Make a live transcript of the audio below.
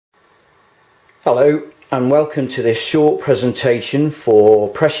Hello and welcome to this short presentation for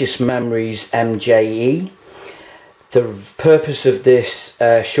Precious Memories MJE. The purpose of this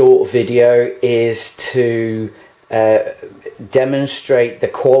short video is to demonstrate the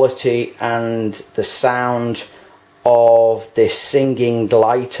quality and the sound of this singing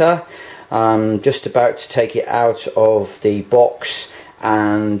lighter. I'm just about to take it out of the box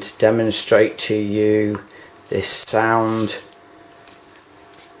and demonstrate to you this sound.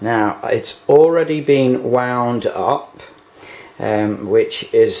 Now it's already been wound up,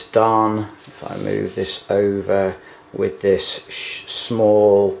 which is done, if I move this over, with this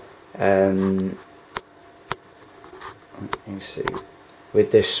small you see,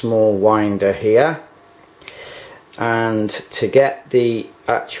 with this small winder here. And to get the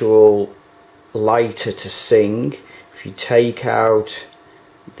actual lighter to sing, if you take out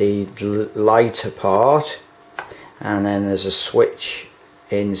the lighter part, and then there's a switch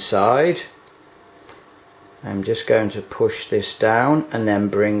inside. I'm just going to push this down and then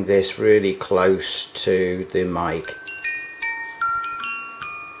bring this really close to the mic.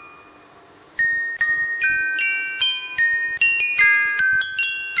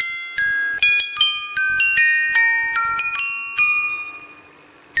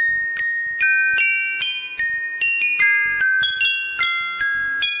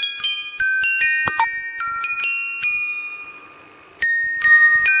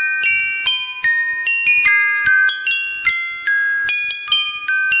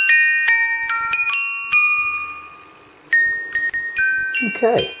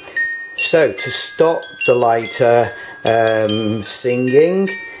 Okay, so to stop the lighter singing,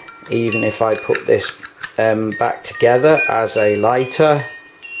 even if I put this back together as a lighter,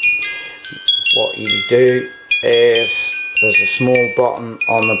 what you do is there's a small button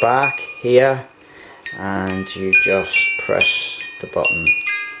on the back here and you just press the button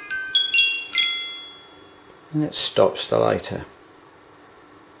and it stops the lighter.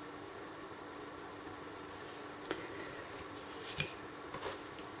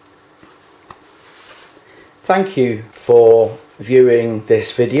 Thank you for viewing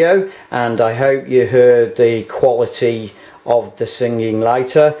this video, and I hope you heard the quality of the singing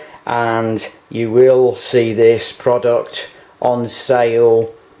lighter, and you will see this product on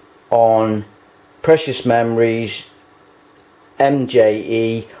sale on Precious Memories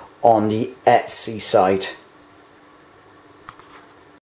MJE on the Etsy site.